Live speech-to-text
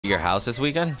your house this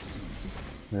weekend?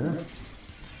 Yeah.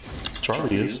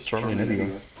 Charlie is. Charlie and Eddie are.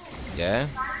 Yeah?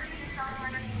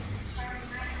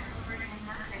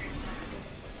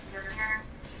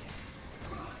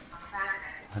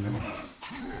 I know.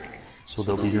 So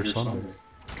they'll be here Sunday.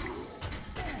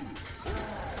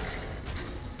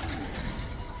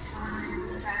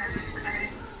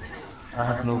 I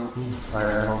have no clue. I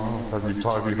don't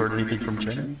know. Have you heard anything from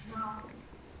Jenny?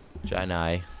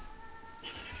 Janai.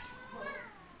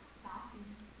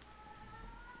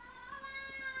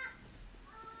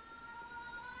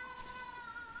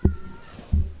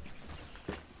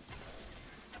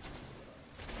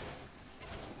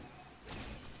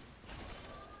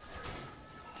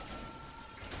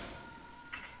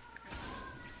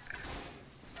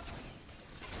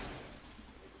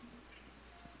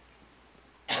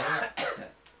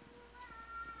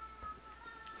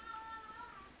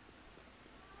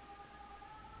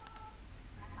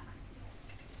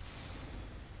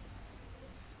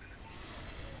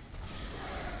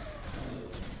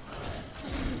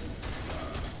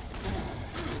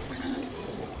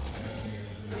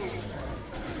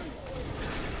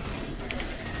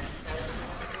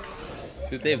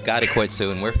 Dude, they've got to quit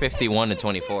soon. We're 51 to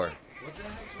 24.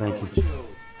 Thank you.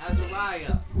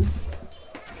 Azariah.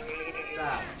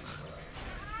 Stop.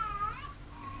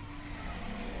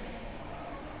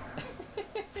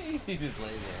 He just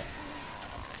lays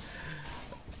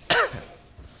there.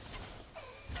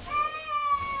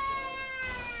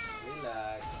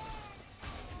 Relax.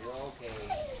 You're okay.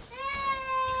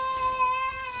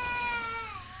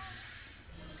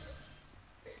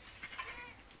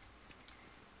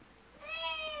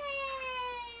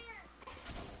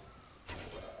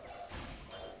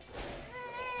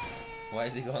 Why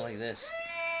is he going like this?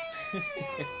 What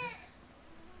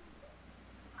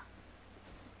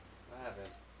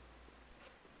happened?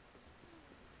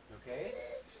 Okay?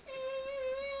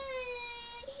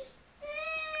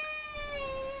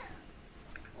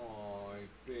 Oh,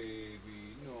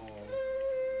 baby, no.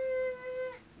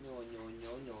 No, no,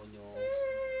 no, no, no.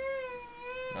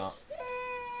 No.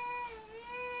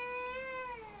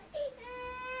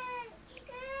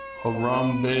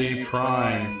 Harambe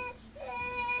Prime.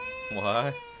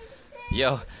 What?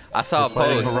 Yo, I saw a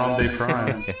Playing post. Harambe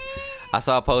Prime. I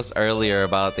saw a post earlier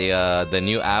about the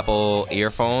new Apple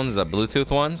earphones, the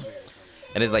Bluetooth ones,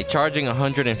 and it's like charging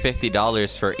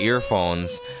 $150 for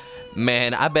earphones.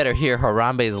 Man, I better hear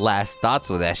Harambe's last thoughts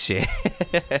with that shit.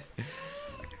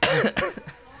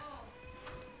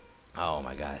 Oh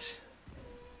my gosh.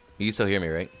 You can still hear me,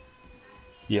 right?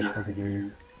 Yeah, I can hear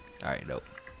you. All right, dope.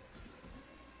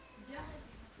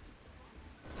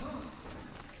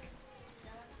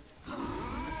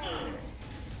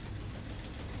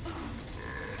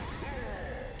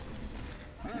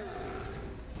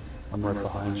 I'm right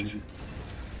behind you.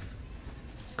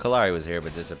 Kalari was here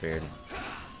but disappeared.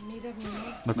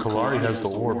 The Kalari has the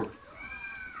orb.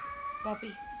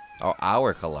 Papi. Oh,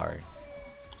 our Kalari.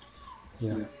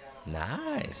 Yeah.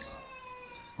 Nice.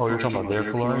 Oh, you're talking about their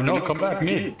Kalari? No, come back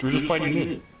mid. We're just fighting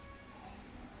mid.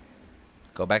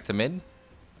 Go back to mid?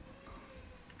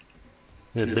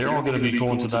 Yeah, they're all gonna be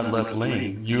going to that left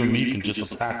lane. You and me can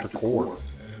just attack the core.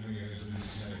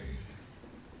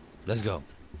 Let's go.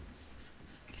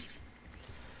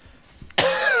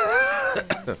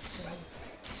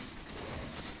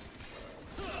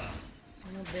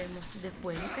 Nos vemos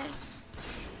después, ¿ok?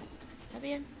 ¿Está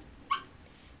bien?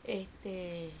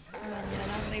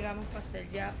 Mañana regamos para hacer.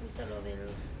 Ya puse lo del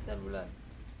celular.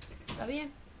 ¿Está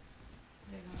bien?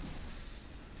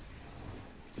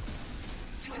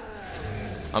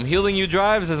 I'm healing you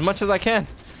drives as much as I can.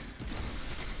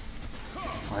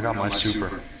 I got my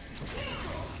super.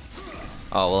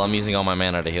 Oh, well, I'm using all my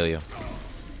mana to heal you.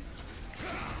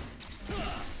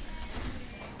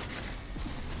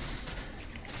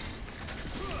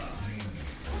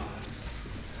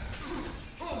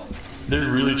 They're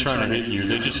really trying to hit you.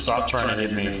 They just stopped trying to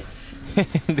hit me.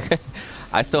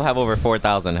 I still have over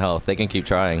 4,000 health. They can keep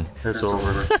trying. It's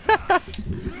over.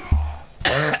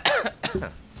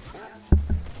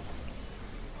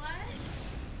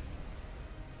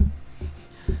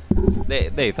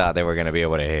 They thought they were gonna be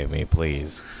able to hit me,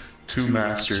 please. 2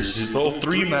 masters. Oh,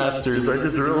 3 masters. I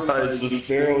just realized the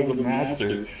sparrow is a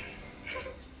master.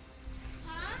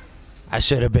 I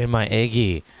should have been my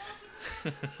Iggy.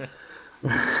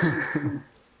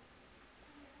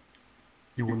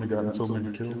 You wouldn't have gotten so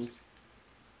many kills.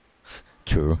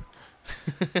 True.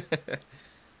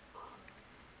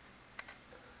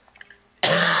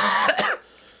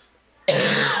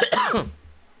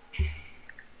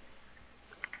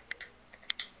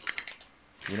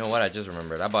 You know what? I just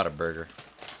remembered. I bought a burger.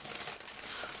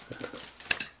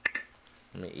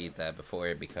 Let me eat that before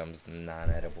it becomes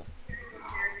non-edible.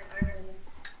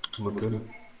 Look good.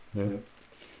 Yeah.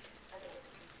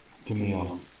 Give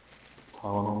me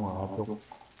Tylenol or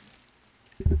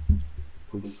Advil,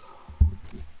 please.